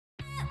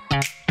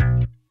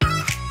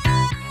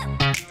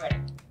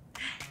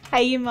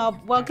Hey you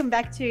mob, welcome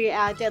back to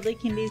our Deadly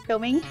Kindies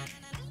filming.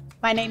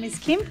 My name is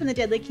Kim from the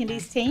Deadly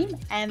Kindies team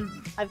and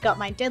I've got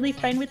my deadly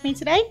friend with me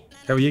today.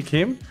 How are you,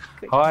 Kim?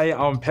 Good. Hi,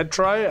 I'm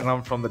Petero and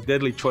I'm from the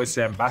Deadly Choice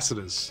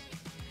Ambassadors.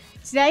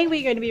 Today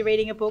we're going to be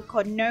reading a book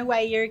called No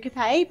Way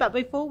Yirrikipayi, but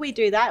before we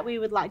do that we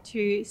would like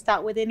to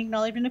start with an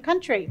acknowledgement of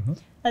country.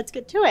 Let's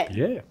get to it.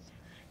 Yeah.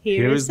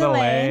 Here is the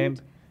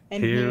land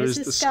and here is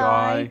the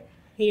sky.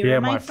 Here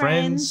are my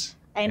friends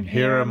and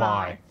here am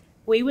I.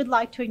 We would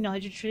like to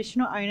acknowledge the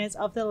traditional owners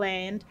of the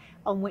land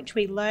on which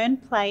we learn,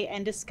 play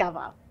and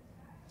discover.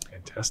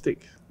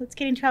 Fantastic. Let's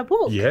get into our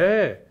book.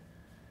 Yeah.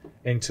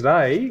 And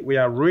today we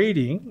are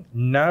reading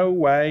No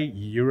Way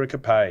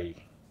Yirrikipayi.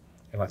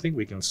 And I think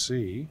we can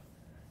see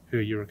who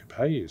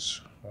Yirrikipayi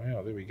is.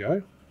 Wow, there we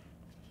go.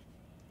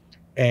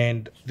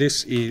 And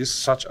this is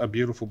such a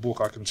beautiful book.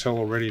 I can tell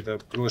already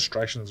the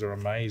illustrations are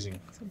amazing.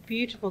 Some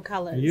beautiful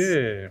colours.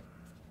 Yeah.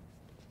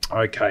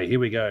 Okay, here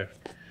we go.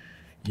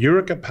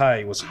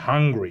 Yirrikipayi was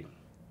hungry,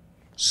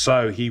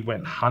 so he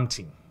went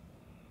hunting.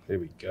 There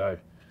we go.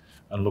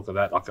 And look at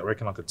that. I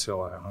reckon I could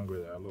tell how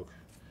hungry they are. Look.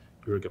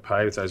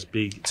 Yirrikipayi with those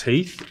big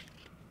teeth.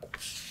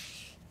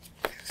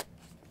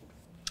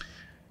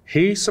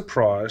 He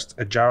surprised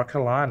a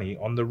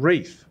Yirrikalani on the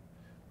reef,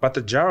 but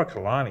the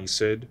Yirrikalani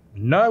said,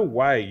 "No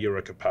way,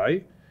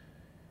 Yirrikipayi.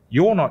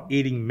 You're not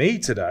eating me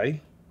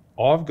today.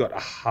 I've got a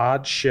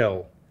hard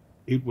shell.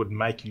 It would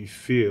make you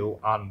feel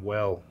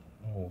unwell."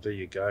 Oh, there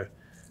you go.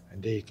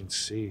 And there you can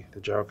see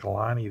the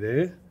Yirrikalani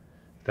there,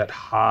 that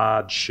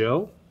hard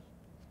shell.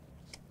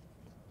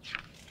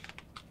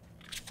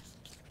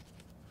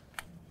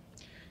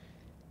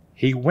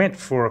 He went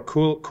for a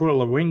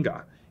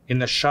Kurrawinga in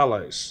the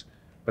shallows,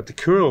 but the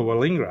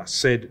Kurrawinga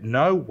said,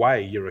 "No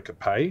way,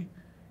 Yirrikipayi.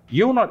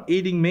 You're not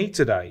eating me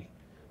today.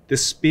 The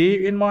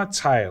spear in my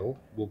tail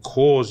will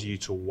cause you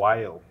to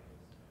wail."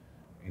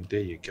 And there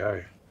you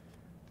go.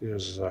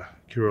 There's a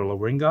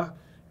Kurrawinga,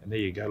 and there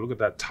you go. Look at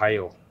that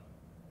tail.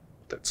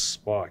 That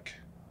spike.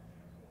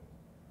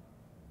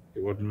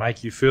 It would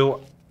make you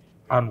feel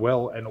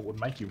unwell and it would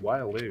make you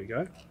wail. There you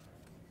go.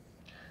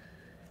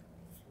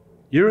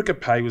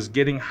 Yirrikipayi was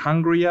getting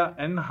hungrier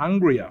and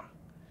hungrier.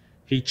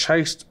 He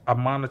chased a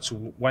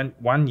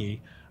Manituwanyi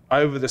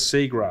over the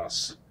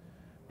seagrass,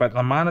 but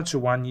the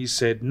Manituwanyi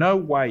said, "No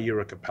way,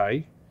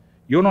 Yirrikipayi.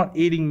 You're not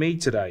eating me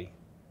today.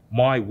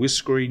 My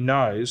whiskery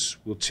nose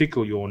will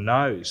tickle your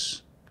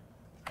nose."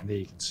 And there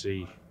you can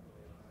see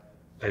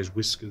those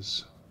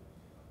whiskers.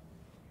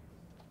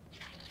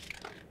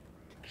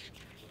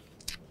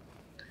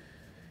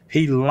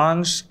 He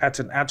lunged at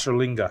an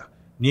Atalinga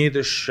near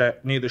the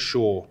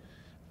shore,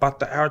 but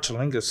the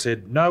Atalinga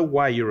said, "No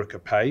way,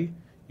 Yirrikipayi.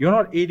 You're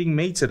not eating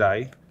me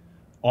today.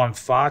 I'm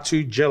far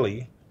too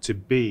jelly to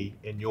be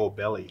in your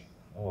belly."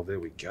 Oh,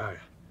 there we go.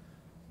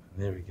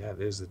 There we go.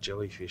 There's the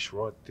jellyfish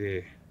right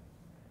there.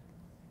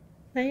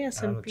 They are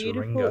some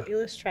beautiful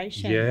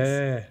illustrations.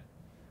 Yeah.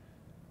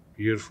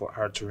 Beautiful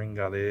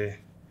Artaringa there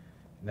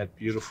in that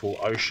beautiful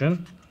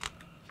ocean.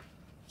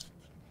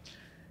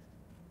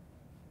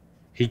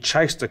 He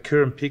chased a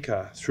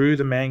Kurrawinga through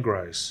the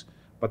mangroves,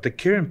 but the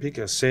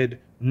Kurrawinga said,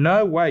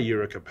 "No way,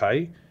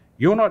 Yirrikipayi.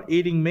 You're not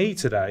eating me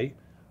today.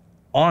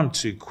 I'm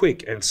too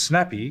quick and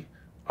snappy.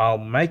 I'll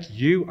make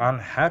you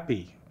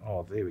unhappy."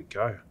 Oh, there we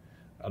go.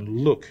 And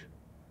look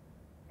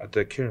at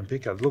the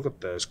Kurrawinga. Look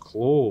at those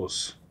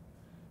claws.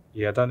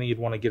 Yeah, I don't think you'd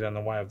want to get in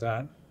the way of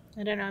that.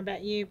 I don't know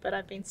about you, but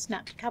I've been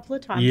snapped a couple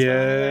of times.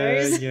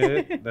 Yeah,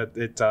 yeah.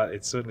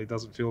 It certainly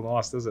doesn't feel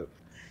nice, does it?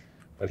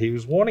 But he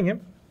was warning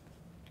him.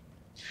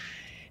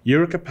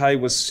 Yirrikipayi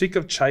was sick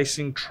of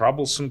chasing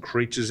troublesome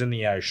creatures in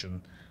the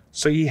ocean,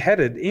 so he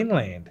headed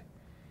inland.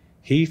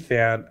 He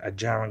found a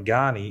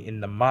Jarangani in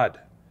the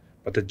mud,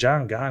 but the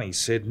Jarangani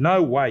said,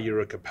 "No way,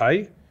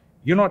 Yirrikipayi.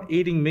 You're not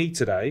eating me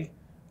today.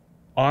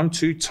 I'm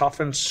too tough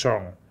and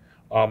strong.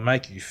 I'll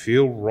make you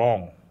feel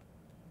wrong."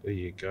 There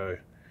you go.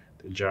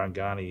 The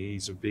Jarangani,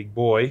 he's a big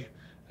boy,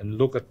 and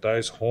look at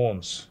those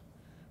horns.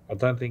 I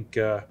don't think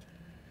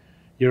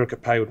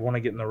Yirrikipayi would want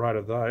to get in the road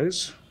of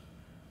those.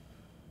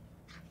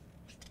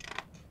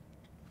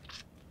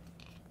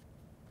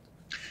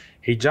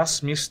 He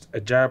just missed a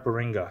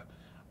Jibaralinga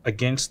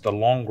against the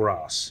long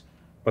grass,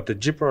 but the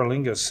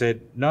Jibaralinga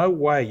said, "No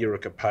way,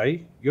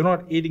 Yirrikipayi. You're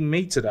not eating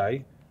me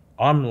today.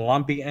 I'm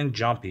lumpy and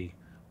jumpy.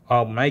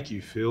 I'll make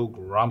you feel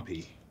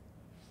grumpy."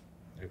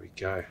 There we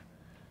go.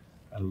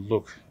 And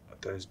look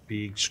at those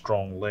big,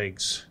 strong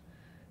legs.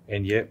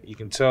 And yet, you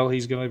can tell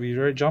he's going to be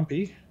very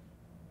jumpy.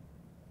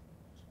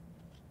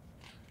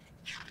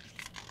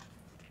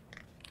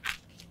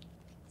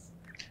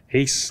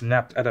 He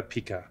snapped at a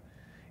picker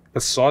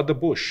beside the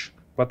bush,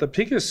 but the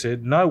picker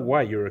said, "No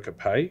way,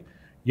 Yirrikipayi.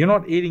 You're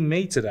not eating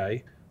me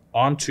today.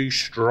 I'm too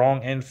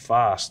strong and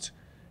fast.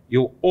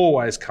 You'll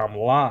always come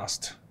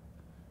last."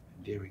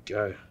 And there we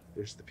go.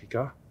 There's the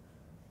picker.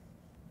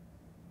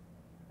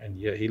 And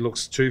yeah, he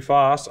looks too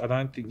fast. I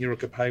don't think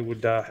Yirrikipayi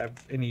would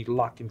have any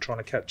luck in trying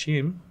to catch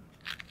him.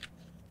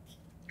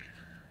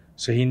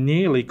 So he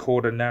nearly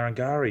caught a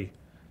Narangari,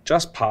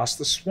 just past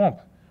the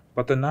swamp.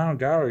 But the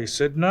Narangari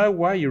said, "No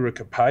way,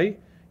 Yirrikipayi.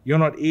 You're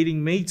not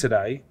eating me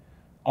today.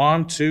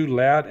 I'm too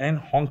loud and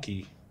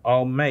honky.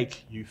 I'll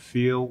make you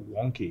feel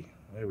wonky."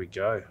 There we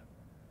go.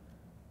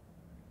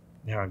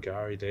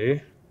 Narangari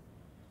there.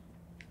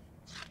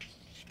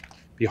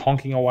 Be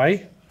honking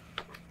away.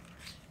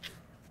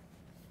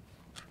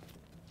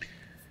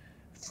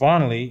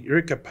 Finally,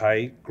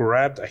 Yirrikipayi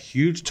grabbed a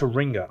huge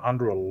taringa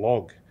under a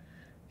log.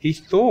 He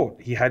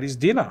thought he had his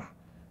dinner,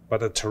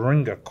 but the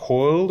taringa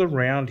coiled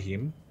around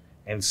him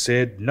and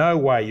said, "No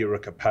way,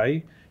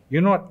 Yirrikipayi.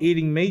 You're not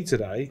eating me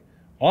today.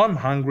 I'm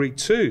hungry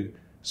too,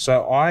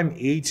 so I'm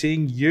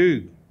eating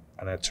you."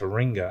 And the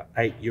taringa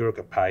ate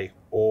Yirrikipayi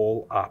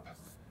all up.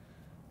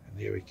 And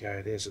there we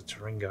go, there's a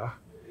taringa.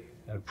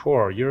 And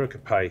poor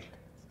Yirrikipayi,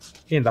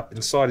 he ended up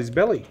inside his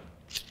belly.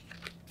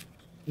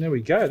 And there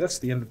we go, that's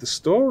the end of the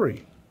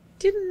story.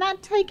 Didn't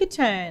that take a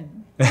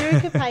turn?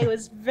 Yirrikipayi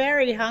was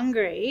very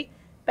hungry,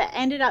 but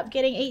ended up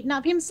getting eaten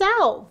up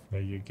himself.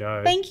 There you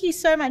go. Thank you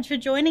so much for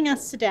joining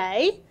us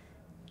today.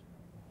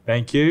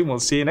 Thank you. We'll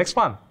see you next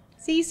one.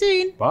 See you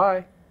soon.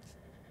 Bye.